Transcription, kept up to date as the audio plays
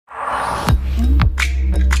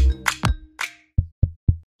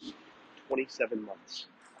27 months.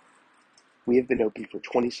 We have been open for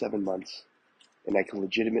 27 months, and I can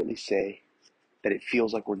legitimately say that it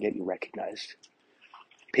feels like we're getting recognized.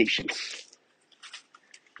 Patience.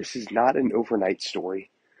 This is not an overnight story.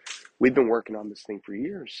 We've been working on this thing for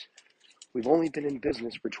years. We've only been in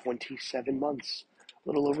business for 27 months, a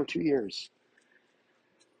little over 2 years.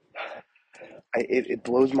 It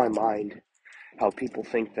blows my mind how people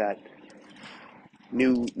think that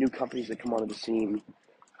new companies that come onto the scene,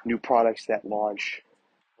 new products that launch,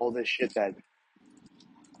 all this shit that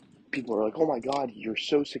people are like, oh my God, you're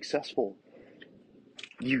so successful.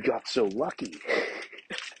 You got so lucky.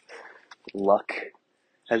 Luck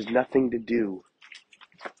has nothing to do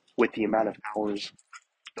with the amount of hours,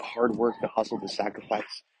 the hard work, the hustle, the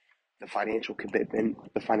sacrifice, the financial commitment,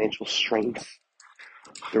 the financial strength,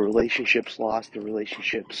 the relationships lost, the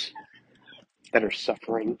relationships that are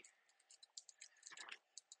suffering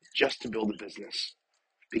just to build a business,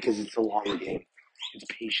 because it's a long game. It's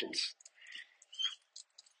patience.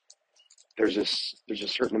 There's a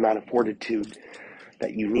certain amount of fortitude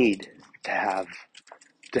that you need to have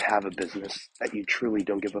a business, that you truly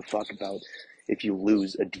don't give a fuck about if you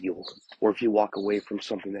lose a deal or if you walk away from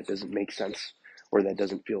something that doesn't make sense or that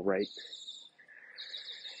doesn't feel right.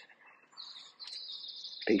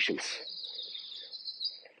 Patience.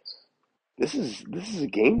 This is a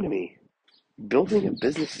game to me. Building a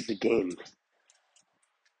business is a game.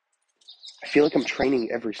 I feel like I'm training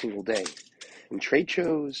every single day. And trade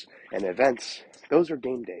shows and events, those are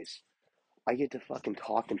game days. I get to fucking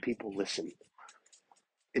talk and people listen.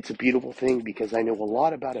 It's a beautiful thing because I know a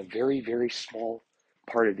lot about a very, very small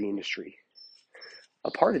part of the industry.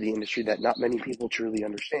 A part of the industry that not many people truly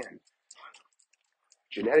understand.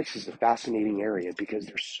 Genetics is a fascinating area because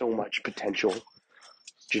there's so much potential.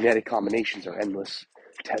 Genetic combinations are endless.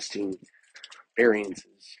 Testing,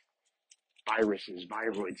 variances, viruses,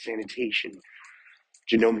 viroids, sanitation,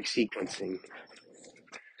 genomic sequencing,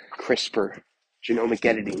 CRISPR, genomic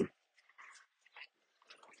editing,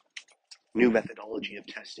 new methodology of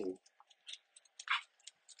testing.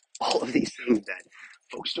 All of these things that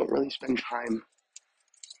folks don't really spend time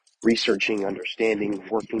researching, understanding,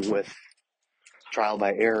 working with, trial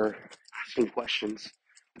by error, asking questions,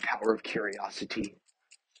 the power of curiosity.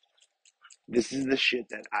 This is the shit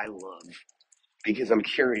that I love because I'm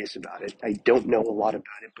curious about it. I don't know a lot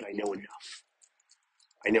about it, but I know enough.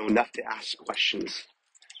 I know enough to ask questions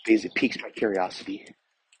because it piques my curiosity.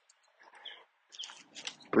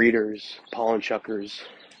 Breeders, pollen chuckers,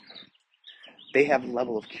 they have a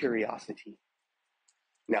level of curiosity.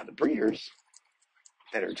 Now the breeders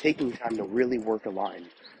that are taking time to really work a line,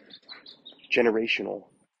 generational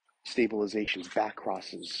stabilizations, back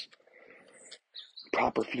crosses,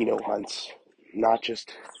 proper pheno hunts, not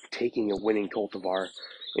just taking a winning cultivar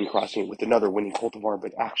and crossing it with another winning cultivar,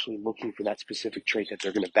 but actually looking for that specific trait that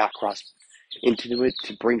they're going to back cross into it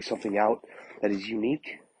to bring something out that is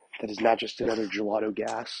unique, that is not just another gelato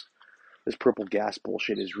gas. This purple gas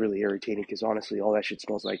bullshit is really irritating because honestly, all that shit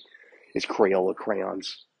smells like is Crayola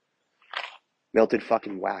crayons. Melted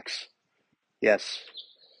fucking wax. Yes,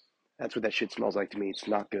 that's what that shit smells like to me. It's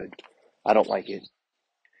not good. I don't like it.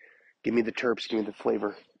 Give me the terps, give me the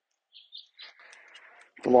flavor.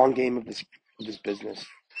 The long game of this business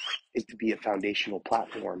is to be a foundational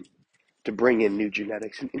platform to bring in new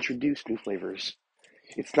genetics and introduce new flavors.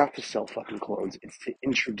 It's not to sell fucking clones. It's to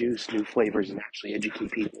introduce new flavors and actually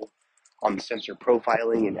educate people on the sensor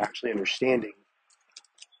profiling and actually understanding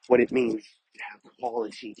what it means to have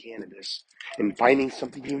quality cannabis and finding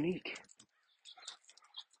something unique.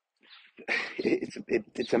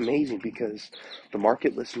 It's amazing because the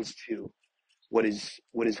market listens to what is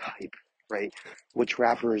hype, right? Which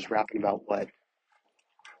rapper is rapping about what?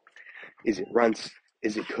 Is it runts?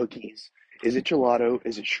 Is it cookies? Is it gelato?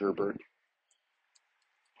 Is it sherbet?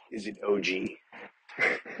 Is it OG?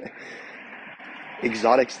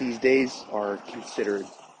 Exotics these days are considered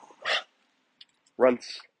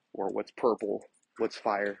runts or what's purple, what's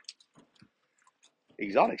fire.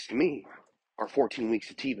 Exotics to me are 14-week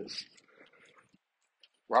sativas.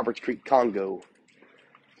 Roberts Creek Congo.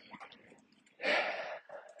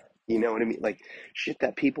 You know what I mean? Like shit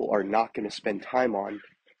that people are not going to spend time on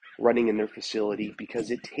running in their facility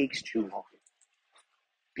because it takes too long.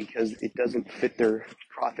 Because it doesn't fit their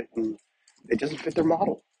profit and it doesn't fit their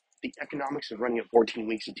model. The economics of running a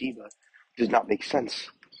 14-week sativa does not make sense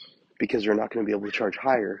because they're not going to be able to charge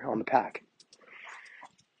higher on the pack.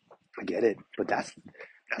 I get it, but that's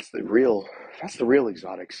the real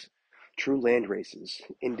exotics. True land races,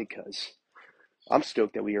 indicas. I'm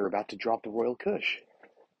stoked that we are about to drop the Royal Kush.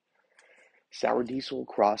 Sour Diesel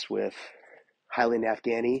cross with Highland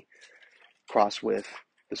Afghani, cross with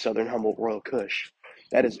the Southern Humboldt Royal Kush.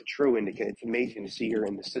 That is a true indicator. It's amazing to see her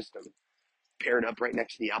in the system paired up right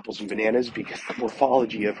next to the apples and bananas because the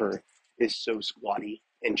morphology of her is so squatty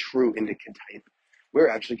and true indica type. We're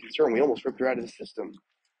actually concerned. We almost ripped her out of the system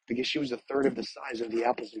because she was a third of the size of the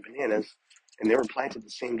apples and bananas, and they were planted the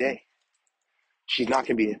same day. She's not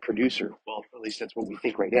going to be a producer. Well, at least that's what we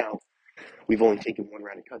think right now. We've only taken one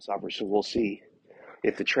round of cuts off her, so we'll see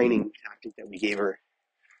if the training tactic that we gave her.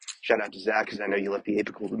 Shout out to Zach, because I know you left the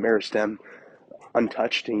apical meristem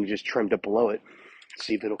untouched and you just trimmed up below it.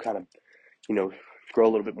 See if it'll kind of, grow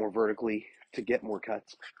a little bit more vertically to get more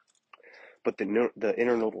cuts. But the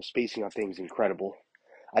internodal spacing on things is incredible.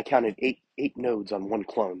 I counted eight nodes on one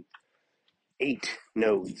clone. 8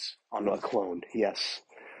 nodes on a clone. Yes,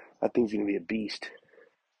 that thing's going to be a beast.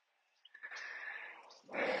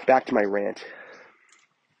 Back to my rant.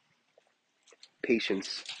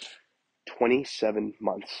 Patience. 27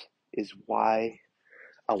 months is why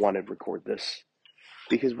I wanted to record this.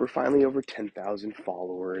 Because we're finally over 10,000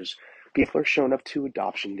 followers. People are showing up to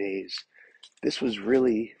adoption days. This was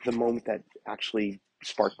really the moment that actually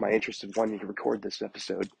sparked my interest in wanting to record this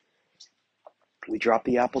episode. We dropped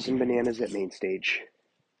the apples and bananas at main stage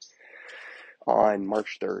on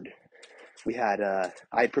March 3rd. We had, I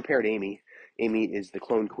had prepared Amy. Amy is the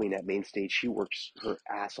clone queen at main stage. She works her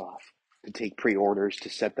ass off to take pre-orders, to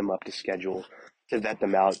set them up, to schedule, to vet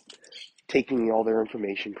them out, taking all their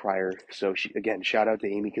information prior. So she, again, shout out to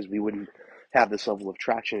Amy, because we wouldn't have this level of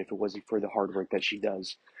traction if it wasn't for the hard work that she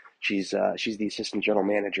does. She's the assistant general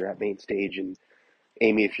manager at main stage. And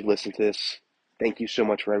Amy, if you listen to this, thank you so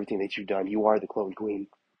much for everything that you've done. You are the clone queen.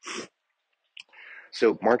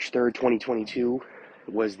 So March 3rd, 2022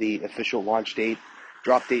 was the official launch date,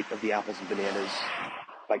 drop date of the apples and bananas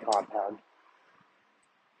by Compound.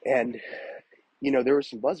 And, there was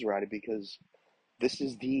some buzz around it because this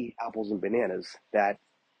is the apples and bananas that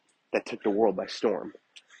took the world by storm,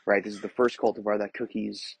 right? This is the first cultivar that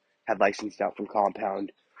Cookies had licensed out from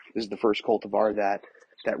Compound. This is the first cultivar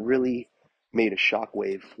that really made a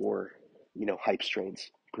shockwave for, hype strains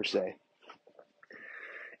per se.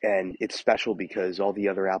 And it's special because all the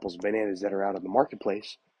other apples and bananas that are out on the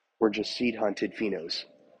marketplace were just seed hunted phenos.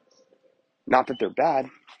 Not that they're bad,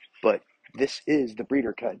 but this is the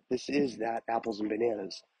breeder cut. This is that apples and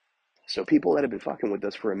bananas. So people that have been fucking with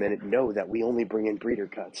us for a minute know that we only bring in breeder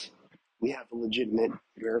cuts. We have legitimate,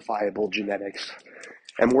 verifiable genetics,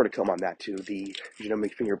 and more to come on that too. The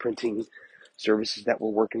genomic fingerprinting services that we're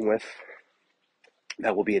working with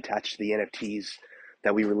that will be attached to the NFTs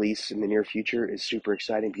that we release in the near future is super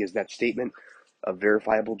exciting, because that statement of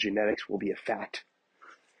verifiable genetics will be a fact,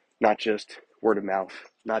 not just word of mouth,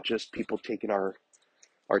 not just people taking our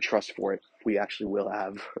trust for it. We actually will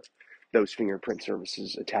have those fingerprint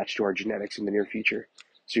services attached to our genetics in the near future.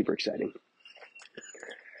 Super exciting.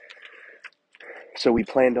 So we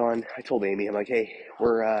planned on, I told Amy, I'm like, hey,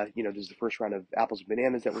 we're, this is the first round of apples and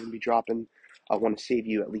bananas that we're going to be dropping. I want to save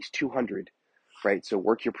you at least 200, right? So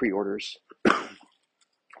work your pre-orders.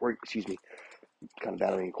 Excuse me, kind of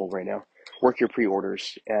battling a cold right now. Work your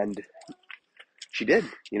pre-orders. And she did,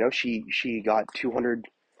 she got 200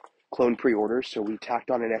 clone pre-orders. So we tacked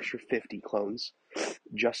on an extra 50 clones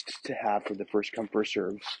just to have for the first come, first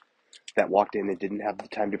serves that walked in and didn't have the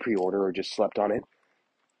time to pre-order or just slept on it.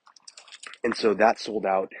 And so that sold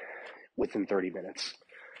out within 30 minutes.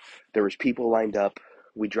 There was people lined up.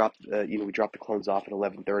 We dropped the clones off at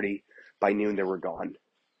 11:30. By noon, they were gone.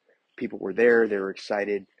 People were there. They were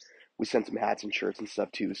excited. We sent some hats and shirts and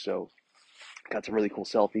stuff too. So got some really cool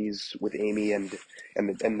selfies with Amy and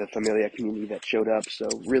the Familia community that showed up. So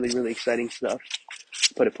really, really exciting stuff.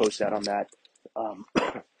 Put a post out on that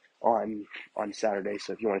on Saturday.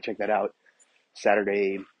 So if you want to check that out,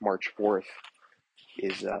 Saturday, March 4th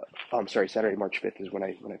is Saturday, March 5th is when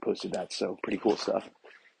I posted that. So pretty cool stuff.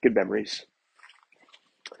 Good memories.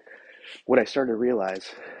 What I started to realize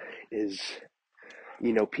is,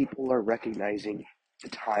 people are recognizing the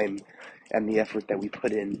time and the effort that we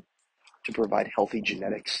put in to provide healthy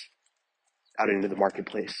genetics out into the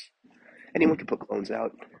marketplace. Anyone can put clones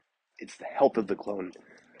out. It's the health of the clone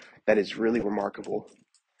that is really remarkable.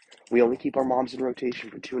 We only keep our moms in rotation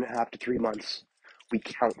for 2.5 to 3 months. We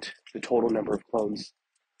count the total number of clones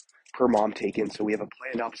per mom taken, so we have a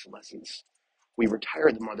planned obsolescence. We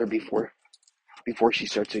retire the mother before she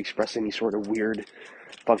starts to express any sort of weird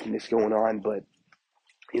funkiness going on, but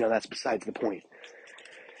that's besides the point.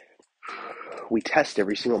 We test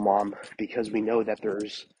every single mom because we know that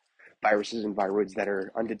there's viruses and viroids that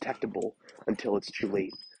are undetectable until it's too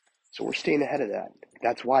late. So we're staying ahead of that.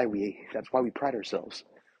 That's why we pride ourselves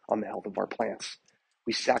on the health of our plants.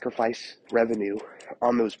 We sacrifice revenue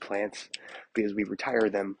on those plants because we retire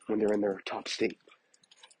them when they're in their top state.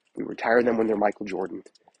 We retire them when they're Michael Jordan.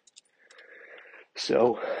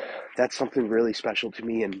 So that's something really special to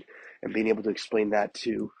me, and being able to explain that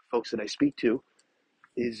to folks that I speak to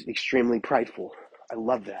is extremely prideful. I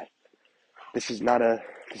love that. This is not a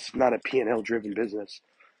P&L driven business.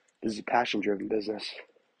 This is a passion driven business.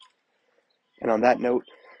 And on that note,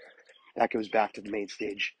 that goes back to the main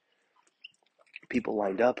stage. People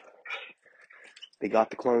lined up. They got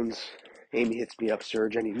the clones. Amy hits me up,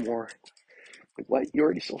 Serge, I need more. Like, what? You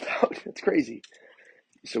already sold out? That's crazy.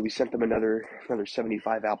 So we sent them another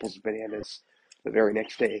 75 apples and bananas the very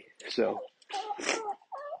next day. So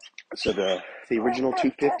the original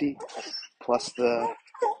 250 plus the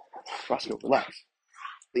Roscoe, relax,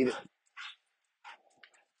 leave it,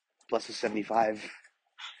 plus the 75.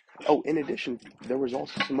 Oh, in addition, there was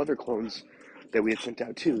also some other clones that we had sent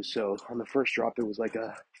out too. So on the first drop, it was like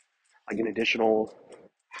an additional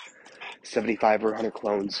 75 or 100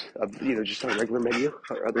 clones of just on a regular menu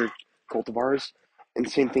or other cultivars, and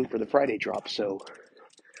same thing for the Friday drop. So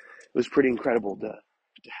it was pretty incredible to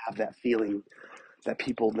have that feeling that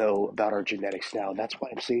people know about our genetics now. That's why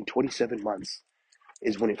I'm saying 27 months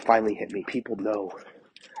is when it finally hit me. People know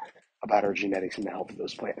about our genetics and the health of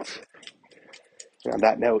those plants. And on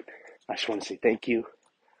that note, I just want to say thank you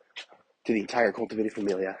to the entire Cultivated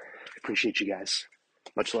Familia. I appreciate you guys.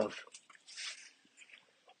 Much love.